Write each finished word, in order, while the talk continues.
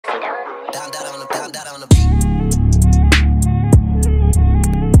$1 beat.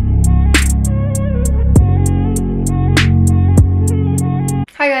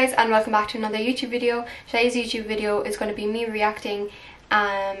 Hi guys, and welcome back to another YouTube video. Today's YouTube video is going to be me reacting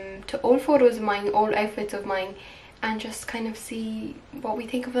to old photos of mine, old outfits of mine, and just kind of see what we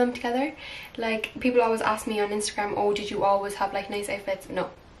think of them together. Like, people always ask me on Instagram, oh, did you always have like nice outfits? No,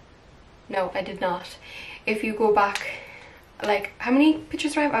 I did not. If you go back, like, how many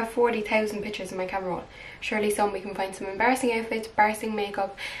pictures do I have? I have 40,000 pictures in my camera roll. Surely some we can find some embarrassing outfits, embarrassing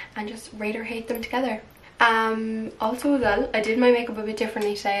makeup, and just rate or hate them together. Also as well, I did my makeup a bit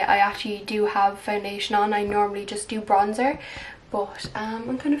differently today. I actually do have foundation on. I normally just do bronzer, but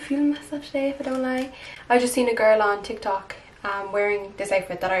I'm kind of feeling myself today, if I don't lie. I just seen a girl on TikTok wearing this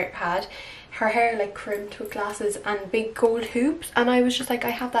outfit that I had. Her hair like crimped with glasses and big gold hoops, and I was just like,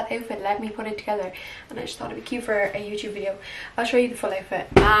 I have that outfit, let me put it together. And I just thought it'd be cute for a YouTube video. I'll show you the full outfit.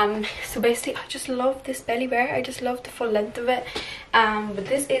 So basically I just love this belly bar. I just love the full length of it. But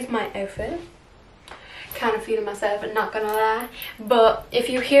this is my outfit. Kind of feeling myself, I'm not gonna lie. But if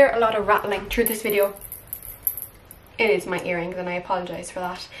you hear a lot of rattling through this video, it is my earrings, and I apologize for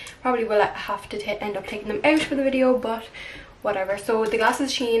that. Probably will have to end up taking them out for the video, but whatever. So the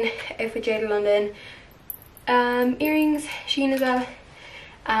glasses Shein, outfit Jada London, earrings Shein as well.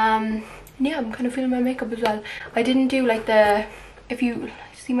 Yeah, I'm kind of feeling my makeup as well. I didn't do like the, if you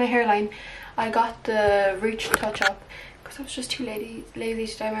see my hairline, I got the roots touch up because I was just too lazy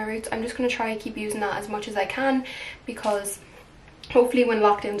to dye my roots. I'm just going to try and keep using that as much as I can, because hopefully when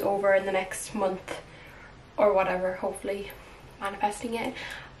lockdown's over in the next month or whatever, hopefully manifesting it,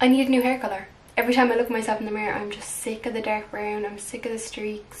 I need a new hair colour. Every time I look at myself in the mirror, I'm just sick of the dark brown, I'm sick of the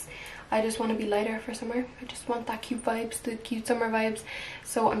streaks. I just want to be lighter for summer. I just want that cute vibes, the cute summer vibes.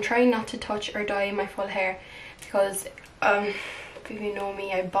 So I'm trying not to touch or dye my full hair, because if you know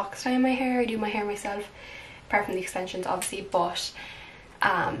me, I box dye my hair. I do my hair myself, apart from the extensions obviously, but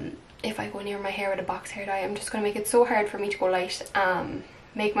if I go near my hair with a box hair dye, I'm just going to make it so hard for me to go light,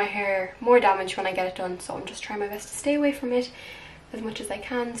 make my hair more damage when I get it done. So I'm just trying my best to stay away from it as much as I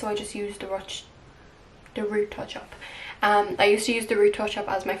can. So I just use the root touch up. I used to use the root touch up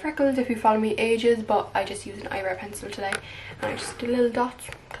as my freckles, if you follow me ages, but I just used an eyebrow pencil today, and I just did little dots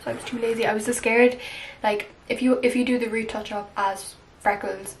because I was too lazy. I was so scared. Like, if you do the root touch up as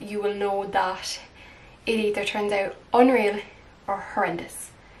freckles, you will know that it either turns out unreal or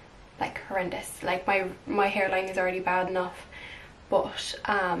horrendous. Like horrendous. Like my hairline is already bad enough, but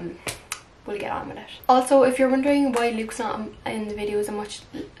we'll get on with it. Also, if you're wondering why Luke's not in the videos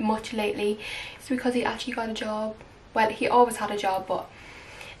much lately, it's because he actually got a job. Well, he always had a job, but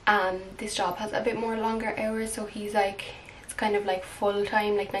this job has a bit more longer hours, so he's like, it's kind of like full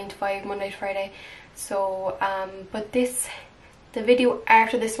time, like 9 to 5, Monday to Friday. So but the video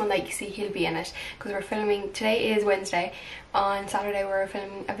after this one that you see, he'll be in it, because we're filming, today is Wednesday, on Saturday we're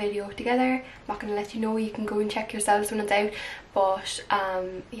filming a video together. I'm not going to let you know, you can go and check yourselves when it's out, but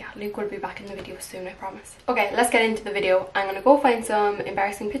yeah, Luke will be back in the video soon, I promise. Okay, let's get into the video. I'm going to go find some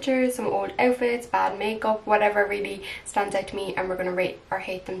embarrassing pictures, some old outfits, bad makeup, whatever really stands out to me, and we're going to rate or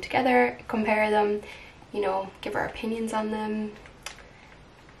hate them together, compare them, you know, give our opinions on them,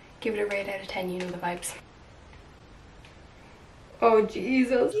 give it a rate out of 10, you know the vibes. Oh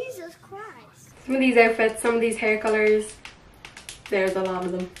Jesus. Jesus Christ. Some of these outfits, some of these hair colours, there's a lot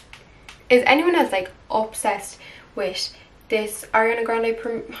of them. Is anyone else like obsessed with this Ariana Grande,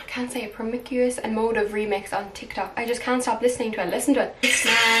 I can't say it, promiscuous and Motive remix on TikTok? I just can't stop listening to it. Listen to it.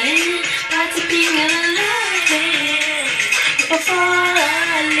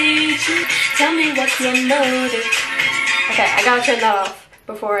 Tell me what's your motive. Okay, I gotta turn that off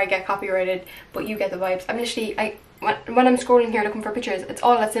before I get copyrighted, but you get the vibes. I'm literally, when I'm scrolling here looking for pictures, it's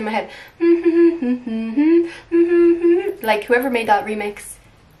all that's in my head. Like, whoever made that remix,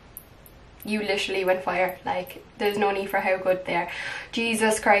 you literally went fire. Like, there's no need for how good they are.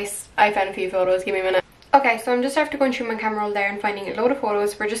 Jesus Christ, I found a few photos, give me a minute. Okay, so I'm just after going through my camera roll there and finding a load of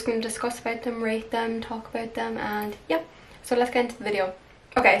photos. We're just going to discuss about them, rate them, talk about them, and yeah, so let's get into the video.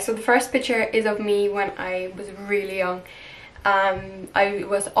 Okay, so the first picture is of me when I was really young. I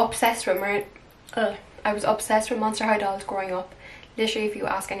was obsessed with Monster High dolls growing up. Literally, if you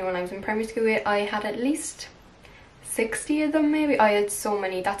ask anyone I was in primary school with, I had at least 60 of them maybe. I had so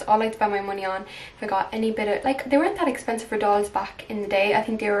many. That's all I'd spend my money on. If I got any bit of, like, they weren't that expensive for dolls back in the day. I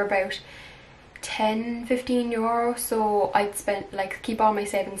think they were about 10-15 euro, so I'd spend, like, keep all my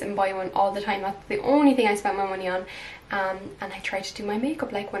savings and buy one all the time. That's the only thing I spent my money on. And I tried to do my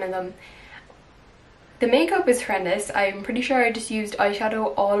makeup like one of them. The makeup is horrendous. I'm pretty sure I just used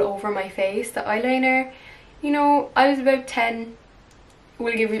eyeshadow all over my face. The eyeliner, you know, I was about 10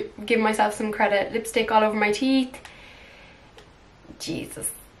 will give myself some credit. Lipstick all over my teeth.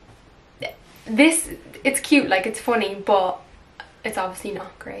 Jesus. This, it's cute, like it's funny, but it's obviously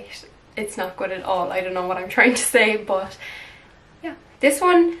not great. It's not good at all. I don't know what I'm trying to say, but yeah. This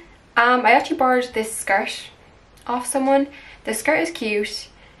one, I actually borrowed this skirt off someone. The skirt is cute.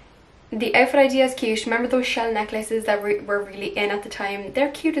 The outfit idea is cute. Remember those shell necklaces that were really in at the time?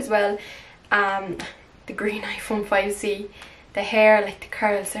 They're cute as well. The green iPhone 5C. The hair, like the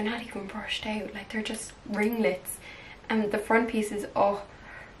curls, they're not even brushed out. Like they're just ringlets. And the front pieces, oh,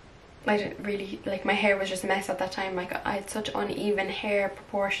 I didn't really, like my hair was just a mess at that time. Like I had such uneven hair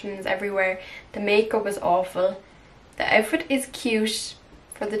proportions everywhere. The makeup was awful. The outfit is cute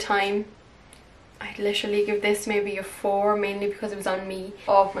for the time. I'd literally give this maybe a 4, mainly because it was on me.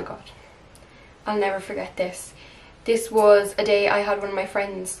 Oh my god, I'll never forget this. This was a day I had one of my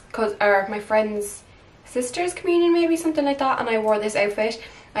friends, my friend's sister's communion, maybe, something like that, and I wore this outfit.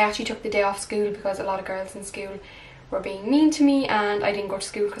 I actually took the day off school because a lot of girls in school were being mean to me, and I didn't go to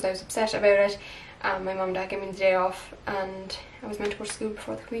school because I was upset about it. My mum and dad gave me the day off, and I was meant to go to school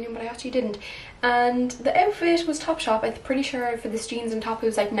before the communion, but I actually didn't. And the outfit was Topshop. I'm pretty sure for this jeans and top it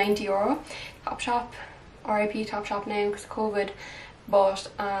was like €90. Topshop, RIP Topshop now because of COVID, but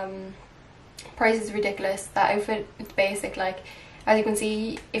price is ridiculous. That outfit, it's basic. Like as you can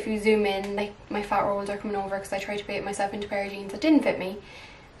see, if you zoom in, like my fat rolls are coming over because I tried to fit myself into a pair of jeans that didn't fit me.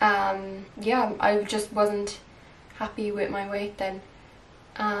 Yeah, I just wasn't happy with my weight then.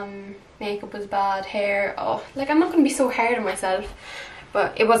 Makeup was bad, hair, oh, like I'm not going to be so hard on myself,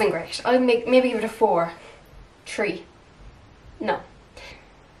 but it wasn't great. I'll maybe give it a 4, 3, no.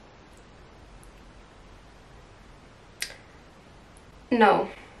 No,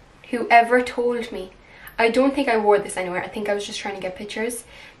 whoever told me, I don't think I wore this anywhere. I think I was just trying to get pictures.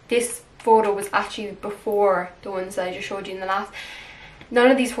 This photo was actually before the ones that I just showed you in the last. None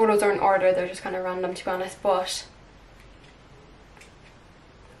of these photos are in order, they're just kind of random to be honest, but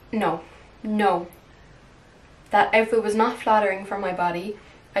no, that outfit was not flattering for my body.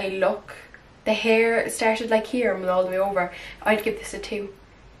 The hair started like here and went all the way over. I'd give this a 2.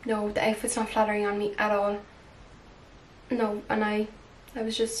 No, the outfit's not flattering on me at all. No, and I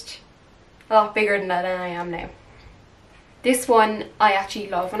was just a lot bigger than that than I am now. This one I actually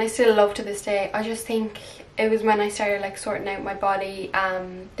love, and I still love to this day. I just think it was when I started like sorting out my body.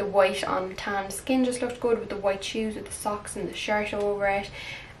 The white on tan skin just looked good with the white shoes, with the socks and the shirt over it.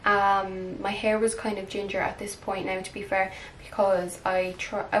 My hair was kind of ginger at this point now, to be fair, because I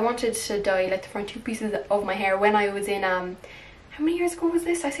wanted to dye like the front 2 pieces of my hair when I was in how many years ago was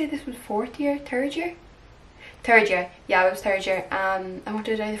this? I say this was 4th year, 3rd year? 3rd year, yeah, it was 3rd year. I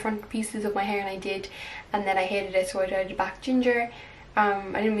wanted to dye the front pieces of my hair and I did, and then I hated it, so I dyed it back ginger.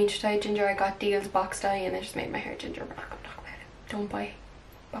 I didn't mean to dye ginger. I got Deal's box dye and I just made my hair ginger. We're not going to talk about it. Don't buy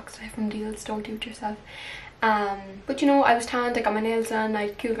box dye from Deal's, don't do it yourself. But you know, I was tanned, I got my nails done, I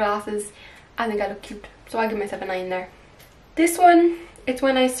had cute glasses. I think I look cute, so I'll give myself a 9 there. This one, it's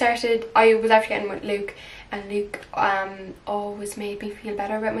when I was after getting with Luke, and Luke always made me feel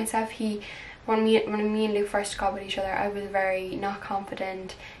better about myself. When me and Luke first got with each other, I was very not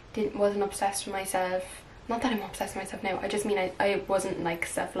confident, wasn't obsessed with myself. Not that I'm obsessed with myself now, I just mean I wasn't like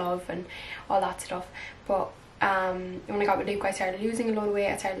self-love and all that stuff. But when I got with Luke, I started losing a lot of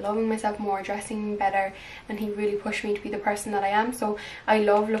weight, I started loving myself more, dressing better, and he really pushed me to be the person that I am. So I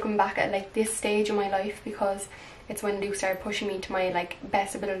love looking back at like this stage of my life, because it's when Luke started pushing me to my like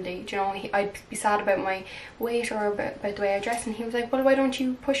best ability. Do you know, I'd be sad about my weight or about the way I dress, and he was like, well, why don't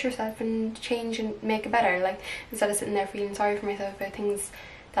you push yourself and change and make it better? Like, instead of sitting there feeling sorry for myself about things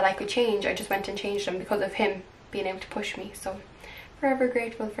that I could change, I just went and changed them because of him being able to push me. So forever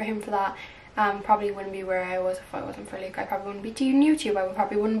grateful for him for that. Probably wouldn't be where I was if I wasn't for Luke. I probably wouldn't be doing YouTube, I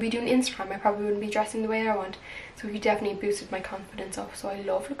probably wouldn't be doing Instagram, I probably wouldn't be dressing the way I want. So he definitely boosted my confidence up. So I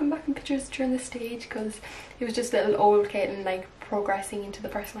love looking back in pictures during this stage, because it was just little old Caitlin like progressing into the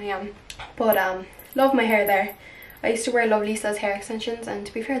person I am. But love my hair there. I used to wear Love Lisa's hair extensions, and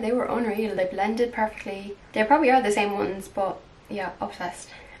to be fair, they were unreal. They blended perfectly. They probably are the same ones, but yeah, obsessed.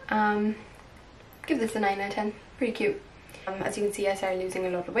 Give this a 9 out of 10. Pretty cute. As you can see, I started losing a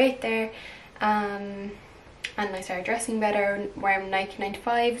lot of weight there. And I started dressing better, wearing Nike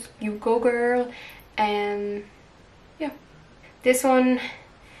 95s, you go girl. Yeah. This one,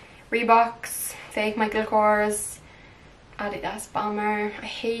 Reeboks, fake Michael Kors, Adidas bomber. I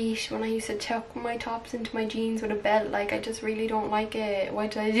hate when I used to tuck my tops into my jeans with a belt. Like, I just really don't like it. Why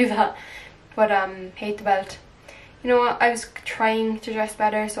did I do that? But hate the belt. You know what, I was trying to dress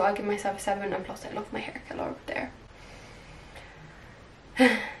better, so I'll give myself a 7, and plus I love my hair colour there.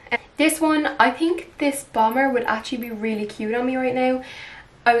 This one, I think this bomber would actually be really cute on me right now.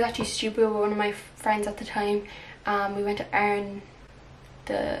 I was actually stupid with one of my friends at the time. We went to iron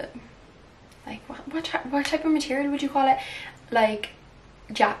the, like, what type of material would you call it? Like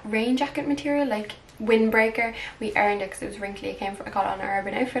rain jacket material, like windbreaker. We ironed it because it was wrinkly. I got it on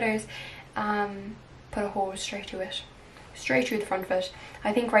Urban Outfitters. Put a hose straight to it, straight through the front of it.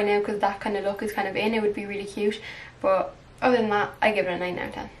 I think right now, because that kind of look is kind of in, it would be really cute, but other than that, I give it a 9 out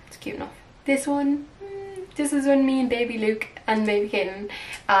of 10. It's cute enough. This one, this is when me and baby Luke and baby Caitlin,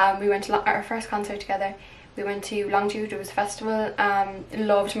 we went to our first concert together. We went to Longitude. It was a festival.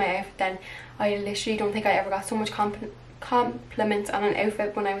 Loved my outfit then. I literally don't think I ever got so much compliments on an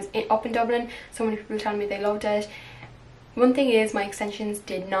outfit when I was up in Dublin. So many people telling me they loved it. One thing is, my extensions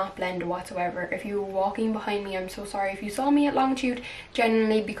did not blend whatsoever. If you were walking behind me, I'm so sorry if you saw me at Longitude,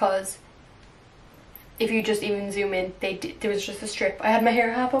 genuinely, because if you just even zoom in, there was just a strip. I had my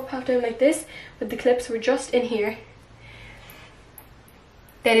hair half up, half down like this, but the clips were just in here.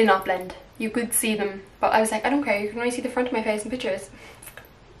 They did not blend. You could see them, but I was like, I don't care, you can only see the front of my face in pictures.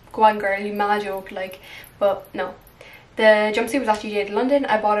 Go on girl, you mad joke, like. But no. The jumpsuit was actually Jade London.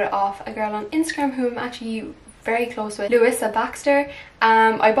 I bought it off a girl on Instagram who I'm actually very close with, Louisa Baxter.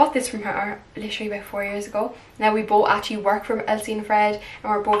 I bought this from her literally about 4 years ago. Now we both actually work for Elsie and Fred,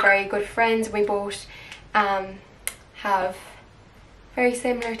 and we're both very good friends. We both have very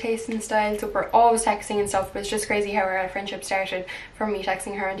similar tastes and styles, so we're always texting and stuff. But it's just crazy how our friendship started from me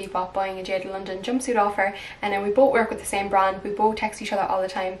texting her on Depop, buying a Jade London jumpsuit off her, and then we both work with the same brand. We both text each other all the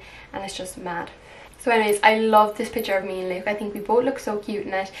time, and it's just mad. So anyways, I love this picture of me and Luke. I think we both look so cute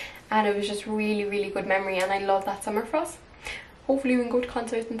in it, and it was just really good memory, and I love that summer for us. Hopefully we can go to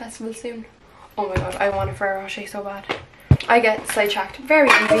concerts and festivals soon. Oh my god, I want a Ferrero Rocher so bad. I get sidetracked very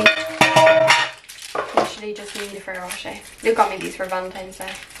easy. Literally just need a Ferrero Rocher. Luke got me these for Valentine's Day.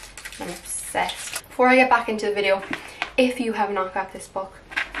 I'm obsessed. Before I get back into the video, if you have not got this book,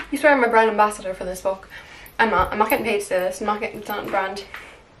 you swear I'm a brand ambassador for this book. I'm not getting paid to do this. It's not brand.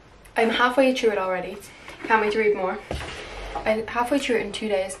 I'm halfway through it already. Can't wait to read more. I'm halfway through it in 2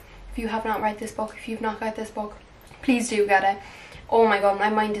 days. If you have not read this book, if you've not got this book, please do get it. Oh my god, my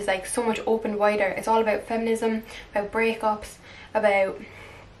mind is like so much opened wider. It's all about feminism, about breakups, about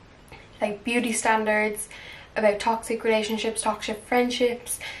like beauty standards, about toxic relationships, toxic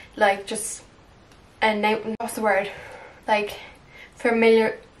friendships, like just, and now, what's the word? Like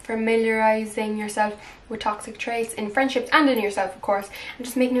familiarizing yourself with toxic traits in friendships and in yourself, of course, and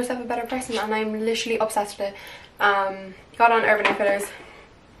just making yourself a better person. And I'm literally obsessed with it. Got on Urban Outfitters,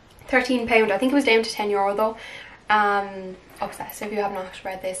 £13. I think it was down to €10 though. Obsessed. If you have not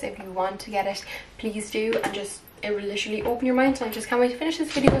read this, if you want to get it, please do, and just, it will literally open your mind. And I just can't wait to finish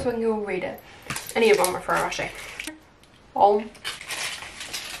this video so I can go read it. I need one more for a Rocher. Oh.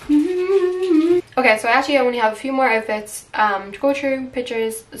 Okay, so I actually only have a few more outfits to go through,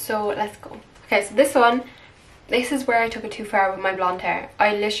 pictures, so let's go. Okay, so this is where I took it too far with my blonde hair.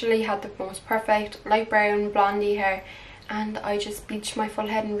 I literally had the most perfect light brown blondie hair, and I just bleached my full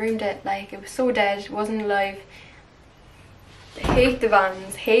head and ruined it. Like, it was so dead, it wasn't alive. Hate the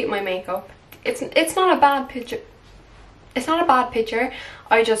Vans, hate my makeup. It's not a bad picture. It's not a bad picture.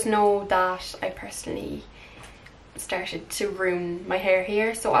 I just know that I personally started to ruin my hair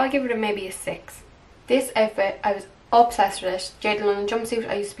here, so I'll give it maybe a 6. This outfit, I was obsessed with it. Jade London jumpsuit,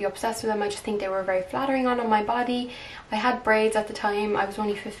 I used to be obsessed with them. I just think they were very flattering on my body. I had braids at the time. I was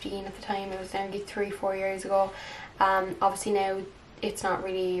only 15 at the time. It was nearly 3-4 years ago. Obviously now it's not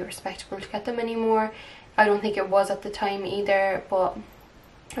really respectable to get them anymore. I don't think it was at the time either, but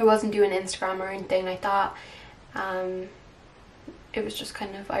I wasn't doing Instagram or anything like that. It was just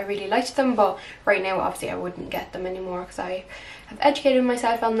kind of, I really liked them, but right now obviously I wouldn't get them anymore because I have educated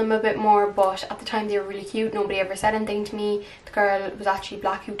myself on them a bit more. But at the time they were really cute. Nobody ever said anything to me. The girl was actually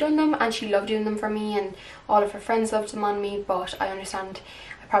black who done them, and she loved doing them for me, and all of her friends loved them on me. But I understand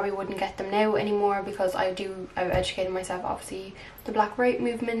I probably wouldn't get them now anymore because I've educated myself, obviously, the black right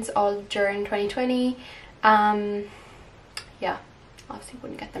movements all during 2020. Yeah, obviously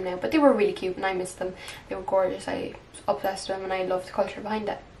wouldn't get them now, but they were really cute and I missed them. They were gorgeous. I was obsessed with them and I loved the culture behind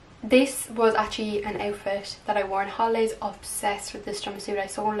it. This was actually an outfit that I wore on holidays. Obsessed with this jumpsuit. I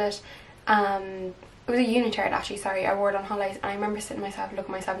sold it. It was a unitard actually, sorry. I wore it on holidays, and I remember sitting myself,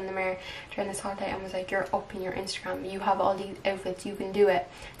 looking myself in the mirror during this holiday and was like, you're up in your Instagram, you have all these outfits, you can do it.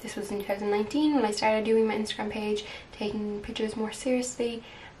 This was in 2019 when I started doing my Instagram page, taking pictures more seriously,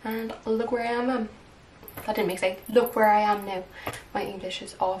 and look where I am now. That didn't make sense. Look where I am now. My English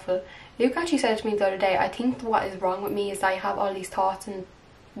is awful. Luke actually said to me the other day, I think what is wrong with me is I have all these thoughts and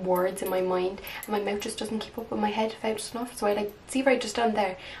words in my mind, and my mouth just doesn't keep up with my head fast enough. So I like, see right just down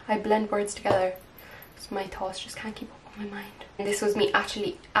there, I blend words together, so my thoughts just can't keep up. my mind. And this was me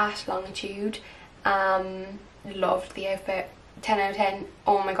actually at Longitude. Loved the outfit. 10 out of 10.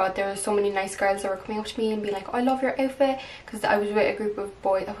 Oh my god, there were so many nice girls that were coming up to me and being like, oh, I love your outfit, because I was with a group of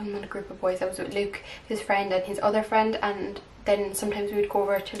boys. I wasn't with a group of boys, I was with Luke, his friend, and his other friend, and then sometimes we would go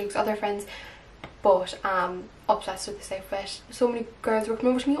over to Luke's other friends. But obsessed with this outfit. So many girls were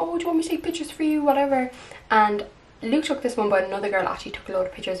coming over to me, oh, do you want me to take pictures for you, whatever. And Luke took this one, but another girl actually took a load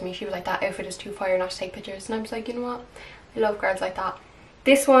of pictures of me. She was like, that outfit is too fire not to take pictures. And I was like, you know what, I love girls like that.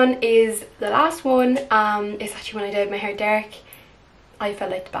 This one is the last one. It's actually when I dyed my hair dark. I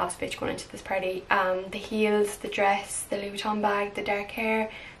felt like the baddest bitch going into this party. The heels, the dress, the Louis Vuitton bag, the dark hair.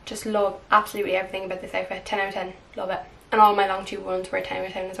 Just love absolutely everything about this outfit. 10 out of 10. Love it. And all my Longitude ones were 10 out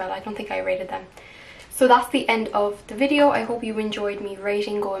of 10 as well. I don't think I rated them. So that's the end of the video. I hope you enjoyed me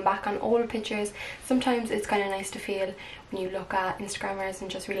rating, going back on old pictures. Sometimes it's kind of nice to feel when you look at Instagrammers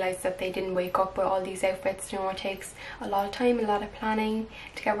and just realise that they didn't wake up with all these outfits. You know, it takes a lot of time, a lot of planning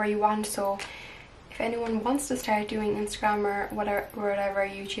to get where you want. So if anyone wants to start doing Instagram or whatever,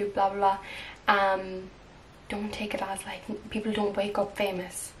 YouTube, blah blah blah, don't take it as like, people don't wake up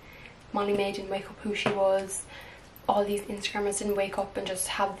famous. Molly-Mae didn't wake up who she was. All these Instagrammers didn't wake up and just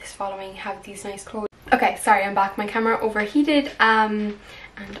have this following, have these nice clothes. Okay, sorry, I'm back. My camera overheated, and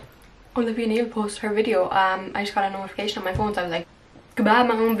Olivia Neal posted her video. I just got a notification on my phone, so I was like, goodbye,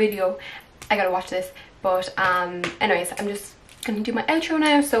 my own video. I gotta watch this. But anyways, I'm just gonna do my outro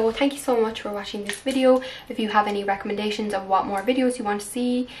now. So thank you so much for watching this video. If you have any recommendations of what more videos you want to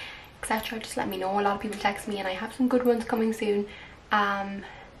see, etc., just let me know. A lot of people text me and I have some good ones coming soon.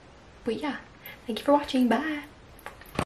 But yeah, thank you for watching. Bye.